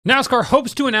NASCAR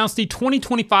hopes to announce the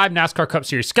 2025 NASCAR Cup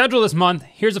Series schedule this month.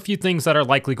 Here's a few things that are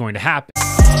likely going to happen.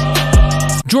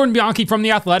 Jordan Bianchi from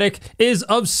The Athletic is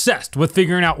obsessed with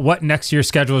figuring out what next year's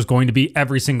schedule is going to be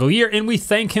every single year, and we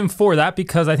thank him for that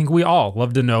because I think we all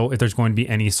love to know if there's going to be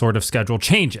any sort of schedule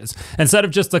changes. Instead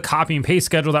of just the copy and paste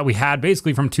schedule that we had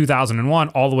basically from 2001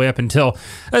 all the way up until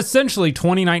essentially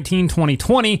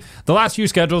 2019-2020, the last few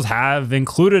schedules have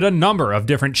included a number of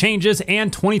different changes,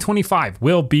 and 2025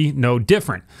 will be no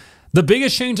different. The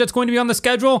biggest change that's going to be on the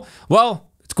schedule, well,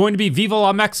 it's going to be Viva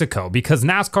La Mexico, because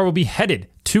NASCAR will be headed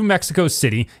to Mexico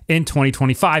City in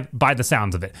 2025 by the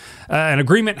sounds of it. An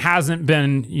agreement hasn't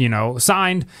been,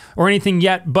 signed or anything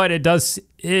yet, but it does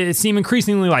seem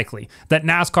increasingly likely that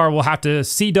NASCAR will have to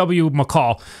CW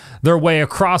McCall their way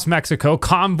across Mexico,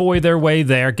 convoy their way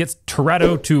there, gets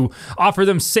Toretto to offer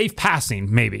them safe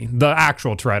passing, maybe. The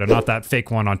actual Toretto, not that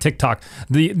fake one on TikTok.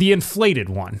 The inflated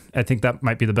one. I think that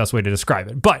might be the best way to describe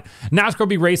it. But NASCAR will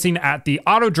be racing at the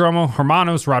Autodromo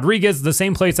Hermanos Rodriguez, the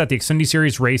same place that the Xfinity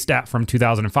Series raced at from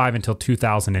 2005 until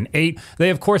 2008. They,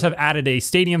 of course, have added a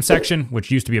stadium section,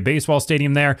 which used to be a baseball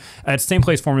stadium there. It's the same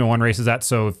place Formula One races at,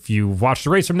 so if you watch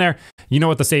the race from there, you know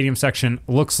what the stadium section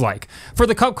looks like. For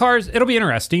the Cup cars, it'll be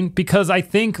interesting because I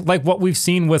think, like what we've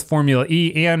seen with Formula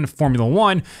E and Formula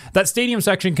One, that stadium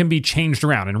section can be changed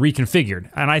around and reconfigured.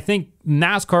 And I think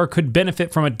NASCAR could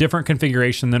benefit from a different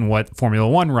configuration than what Formula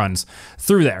One runs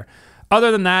through there.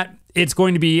 Other than that, it's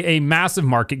going to be a massive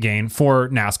market gain for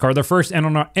NASCAR, their first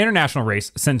international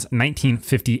race since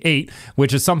 1958,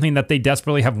 which is something that they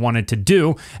desperately have wanted to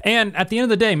do. And at the end of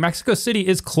the day, Mexico City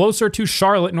is closer to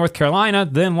Charlotte, North Carolina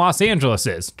than Los Angeles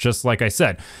is. Just like I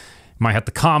said, you might have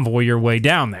to convoy your way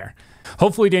down there.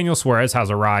 Hopefully Daniel Suarez has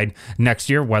a ride next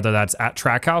year, whether that's at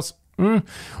Trackhouse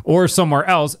or somewhere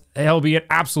else. He'll be an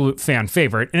absolute fan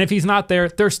favorite. And if he's not there,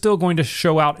 they're still going to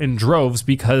show out in droves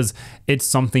because it's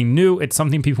something new. It's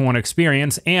something people want to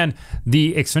experience. And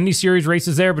the Xfinity Series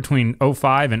races there between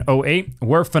 05 and 08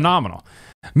 were phenomenal.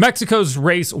 Mexico's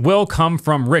race will come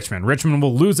from Richmond. Richmond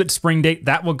will lose its spring date.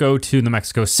 That will go to the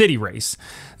Mexico City race.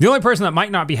 The only person that might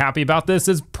not be happy about this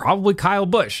is probably Kyle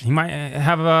Busch. He might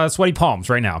have sweaty palms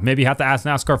right now. Maybe have to ask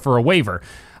NASCAR for a waiver.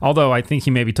 Although I think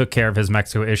he maybe took care of his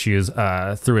Mexico issues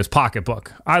through his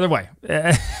pocketbook. Either way,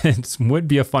 it would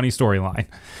be a funny storyline.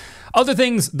 Other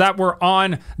things that were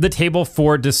on the table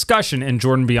for discussion in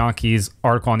Jordan Bianchi's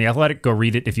article on The Athletic, go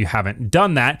read it if you haven't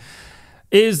done that,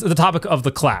 is the topic of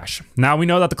the Clash. Now, we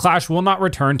know that the Clash will not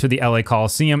return to the LA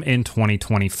Coliseum in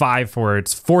 2025 for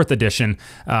its fourth edition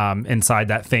inside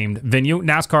that famed venue.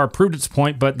 NASCAR proved its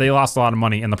point, but they lost a lot of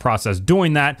money in the process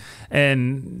doing that,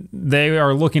 and they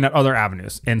are looking at other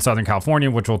avenues in Southern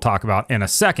California, which we'll talk about in a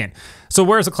second. So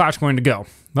where's the Clash going to go?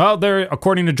 Well, there,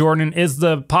 according to Jordan, is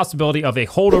the possibility of a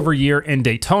holdover year in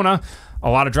Daytona. A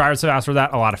lot of drivers have asked for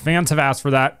that. A lot of fans have asked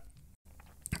for that.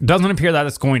 Doesn't appear that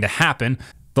it's going to happen.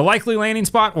 The likely landing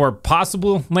spot or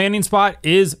possible landing spot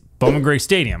is Bowman Gray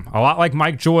Stadium. A lot like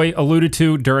Mike Joy alluded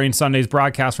to during Sunday's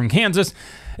broadcast from Kansas,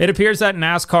 it appears that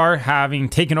NASCAR, having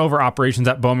taken over operations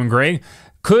at Bowman Gray,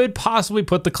 could possibly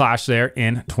put the Clash there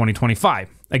in 2025.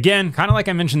 Again, kind of like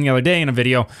I mentioned the other day in a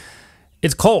video,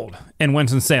 it's cold in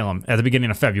Winston-Salem at the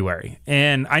beginning of February.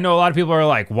 And I know a lot of people are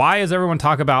like, why is everyone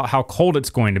talking about how cold it's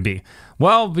going to be?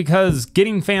 Well, because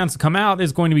getting fans to come out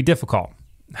is going to be difficult.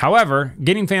 However,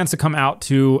 getting fans to come out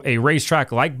to a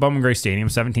racetrack like Bowman Gray Stadium,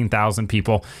 17,000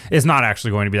 people, is not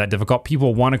actually going to be that difficult.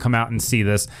 People want to come out and see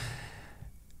this.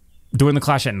 Doing the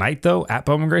Clash at night, though, at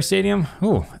Bowman Gray Stadium,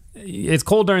 ooh, it's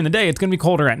cold during the day. It's going to be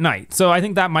colder at night. So I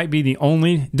think that might be the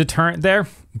only deterrent there.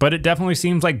 But it definitely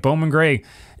seems like Bowman Gray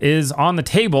is on the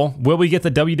table. Will we get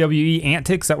the WWE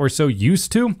antics that we're so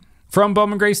used to from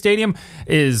Bowman Gray Stadium?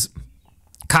 Is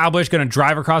Kyle Busch going to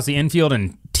drive across the infield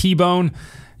and T-bone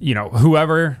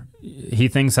whoever he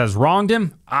thinks has wronged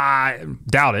him? I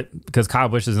doubt it, because Kyle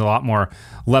Busch is a lot more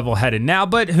level-headed now,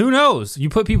 but who knows? You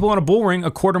put people in a bull ring,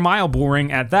 a quarter-mile bull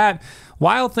ring at that,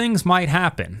 wild things might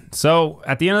happen. So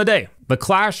at the end of the day, the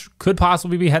Clash could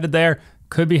possibly be headed there,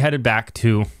 could be headed back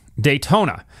to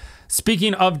Daytona.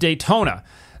 Speaking of Daytona,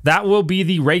 that will be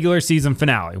the regular season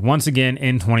finale once again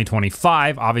in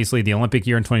 2025. Obviously, the Olympic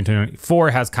year in 2024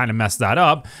 has kind of messed that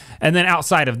up. And then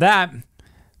outside of that,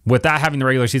 with that having the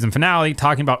regular season finale,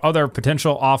 talking about other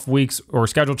potential off weeks or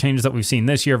schedule changes that we've seen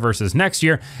this year versus next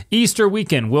year, Easter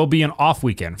weekend will be an off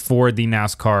weekend for the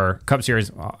NASCAR Cup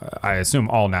Series. I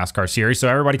assume all NASCAR series. So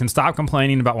everybody can stop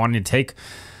complaining about wanting to take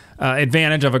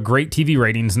advantage of a great TV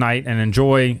ratings night and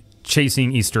enjoy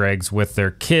chasing Easter eggs with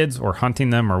their kids or hunting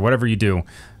them or whatever you do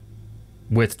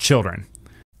with children.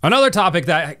 Another topic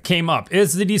that came up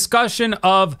is the discussion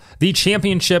of the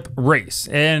championship race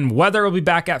and whether it'll be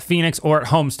back at Phoenix or at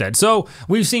Homestead. So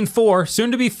we've seen 4,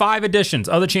 soon to be 5 editions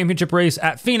of the championship race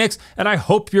at Phoenix, and I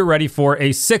hope you're ready for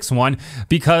a 6th one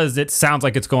because it sounds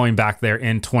like it's going back there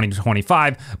in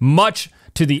 2025, much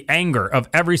to the anger of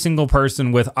every single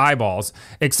person with eyeballs,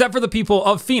 except for the people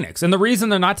of Phoenix. And the reason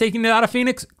they're not taking it out of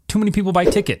Phoenix, too many people buy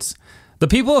tickets. The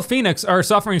people of Phoenix are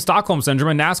suffering Stockholm Syndrome,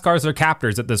 and NASCAR is their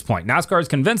captors at this point. NASCAR has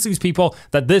convinced these people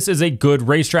that this is a good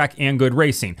racetrack and good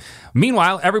racing.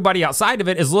 Meanwhile, everybody outside of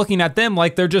it is looking at them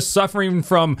like they're just suffering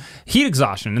from heat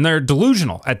exhaustion, and they're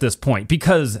delusional at this point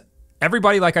because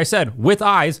everybody, like I said, with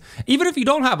eyes, even if you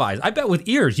don't have eyes, I bet with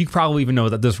ears, you probably even know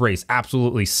that this race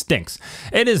absolutely stinks.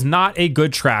 It is not a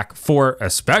good track for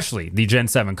especially the Gen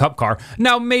 7 Cup car.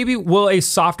 Now, maybe will a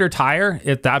softer tire,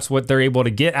 if that's what they're able to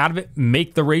get out of it,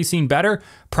 make the racing better?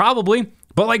 Probably.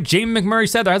 But like Jamie McMurray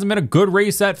said, there hasn't been a good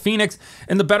race at Phoenix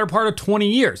in the better part of 20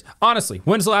 years. Honestly,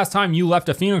 when's the last time you left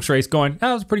a Phoenix race going,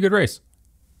 that was a pretty good race?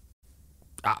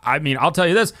 I mean, I'll tell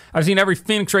you this, I've seen every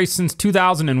Phoenix race since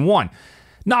 2001.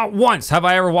 Not once have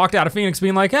I ever walked out of Phoenix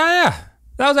being like, yeah,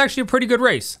 that was actually a pretty good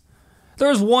race. There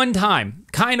was one time,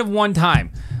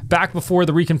 back before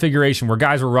the reconfiguration where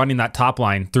guys were running that top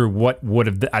line through what would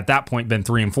have at that point been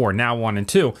 3 and 4, now 1 and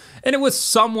 2. And it was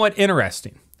somewhat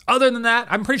interesting. Other than that,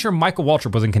 I'm pretty sure Michael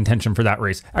Waltrip was in contention for that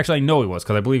race. Actually, I know he was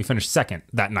because I believe he finished 2nd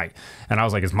that night. And I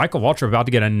was like, is Michael Waltrip about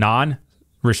to get a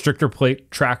non-restrictor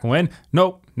plate track win?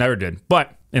 Nope, never did.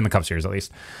 But in the Cup Series at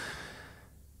least.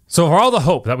 So for all the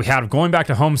hope that we had of going back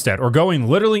to Homestead or going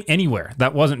literally anywhere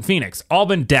that wasn't Phoenix, all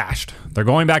been dashed. They're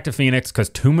going back to Phoenix because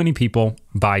too many people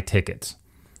buy tickets.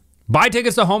 Buy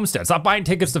tickets to Homestead. Stop buying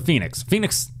tickets to Phoenix.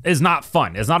 Phoenix is not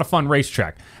fun. It's not a fun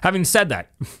racetrack. Having said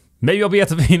that, maybe I'll be at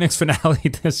the Phoenix finale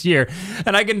this year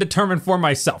and I can determine for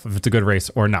myself if it's a good race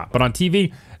or not. But on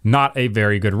TV, not a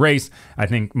very good race. I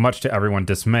think much to everyone's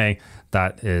dismay,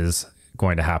 that is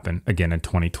going to happen again in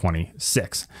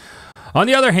 2026. On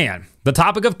the other hand, the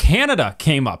topic of Canada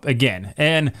came up again.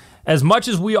 And as much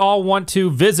as we all want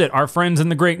to visit our friends in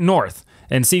the Great North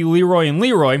and see Leroy and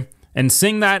Leroy and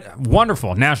sing that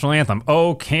wonderful national anthem,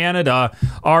 "Oh Canada,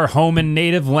 our home and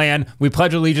native land, we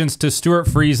pledge allegiance to Stuart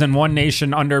Freeze and one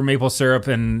nation under maple syrup,"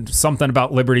 and something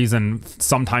about liberties and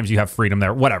sometimes you have freedom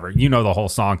there, whatever. You know the whole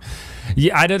song.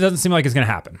 Yeah, it doesn't seem like it's going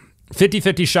to happen.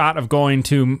 50-50 shot of going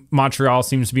to Montreal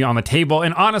seems to be on the table.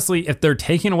 And honestly, if they're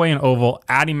taking away an oval,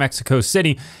 adding Mexico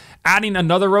City, adding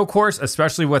another road course,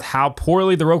 especially with how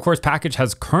poorly the road course package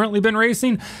has currently been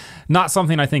racing, not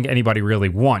something I think anybody really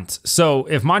wants. So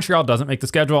if Montreal doesn't make the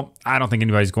schedule, I don't think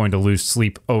anybody's going to lose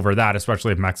sleep over that,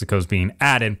 especially if Mexico's being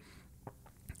added.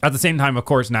 At the same time, of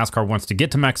course, NASCAR wants to get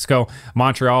to Mexico.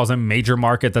 Montreal is a major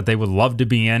market that they would love to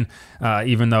be in,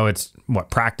 even though it's,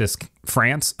 practice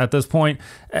France at this point.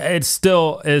 It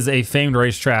still is a famed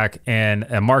racetrack and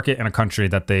a market in a country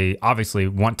that they obviously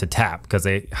want to tap because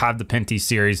they have the Pinty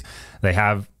Series. They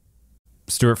have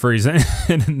Stuart Freeze,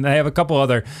 and they have a couple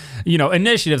other,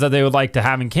 initiatives that they would like to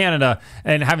have in Canada,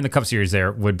 and having the Cup Series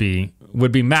there would be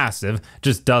massive.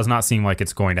 Just does not seem like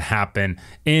it's going to happen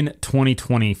in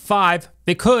 2025.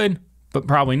 It could, but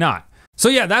probably not. So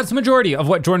yeah, that's the majority of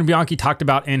what Jordan Bianchi talked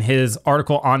about in his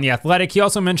article on The Athletic. He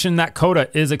also mentioned that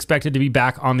COTA is expected to be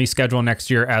back on the schedule next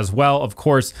year as well. Of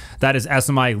course, that is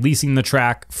SMI leasing the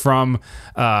track from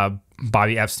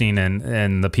Bobby Epstein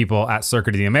and the people at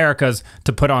Circuit of the Americas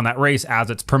to put on that race as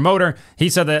its promoter. He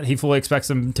said that he fully expects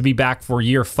them to be back for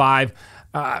year 5.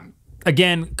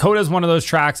 Again, COTA is one of those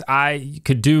tracks I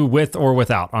could do with or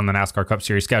without on the NASCAR Cup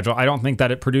Series schedule. I don't think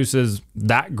that it produces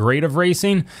that great of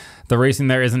racing. The racing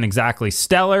there isn't exactly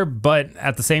stellar, but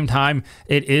at the same time,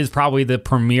 it is probably the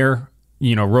premier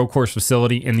road course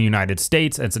facility in the United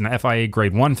States. It's an FIA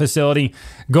grade 1 facility.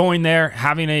 Going there,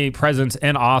 having a presence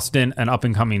in Austin, an up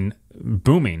and coming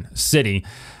booming city,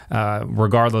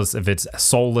 regardless if it's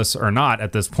soulless or not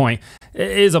at this point,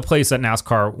 is a place that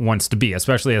NASCAR wants to be,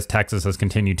 especially as Texas has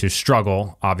continued to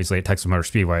struggle, obviously at Texas Motor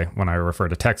Speedway when I refer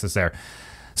to Texas there.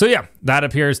 So yeah, that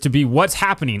appears to be what's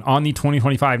happening on the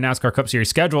 2025 NASCAR Cup Series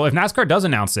schedule. If NASCAR does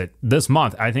announce it this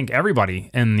month, I think everybody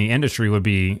in the industry would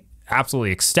be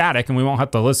absolutely ecstatic, and we won't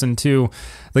have to listen to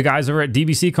the guys over at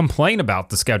DBC complain about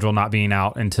the schedule not being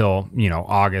out until,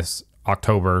 August,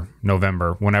 October,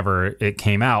 November, whenever it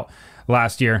came out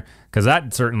last year, because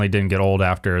that certainly didn't get old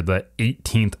after the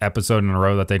 18th episode in a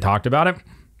row that they talked about it.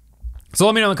 So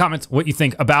let me know in the comments what you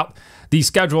think about the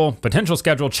schedule, potential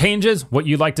schedule changes, what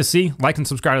you'd like to see. Like and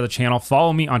subscribe to the channel.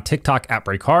 Follow me on TikTok at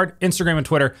BreakHard, Instagram and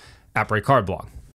Twitter at BreakHardBlog.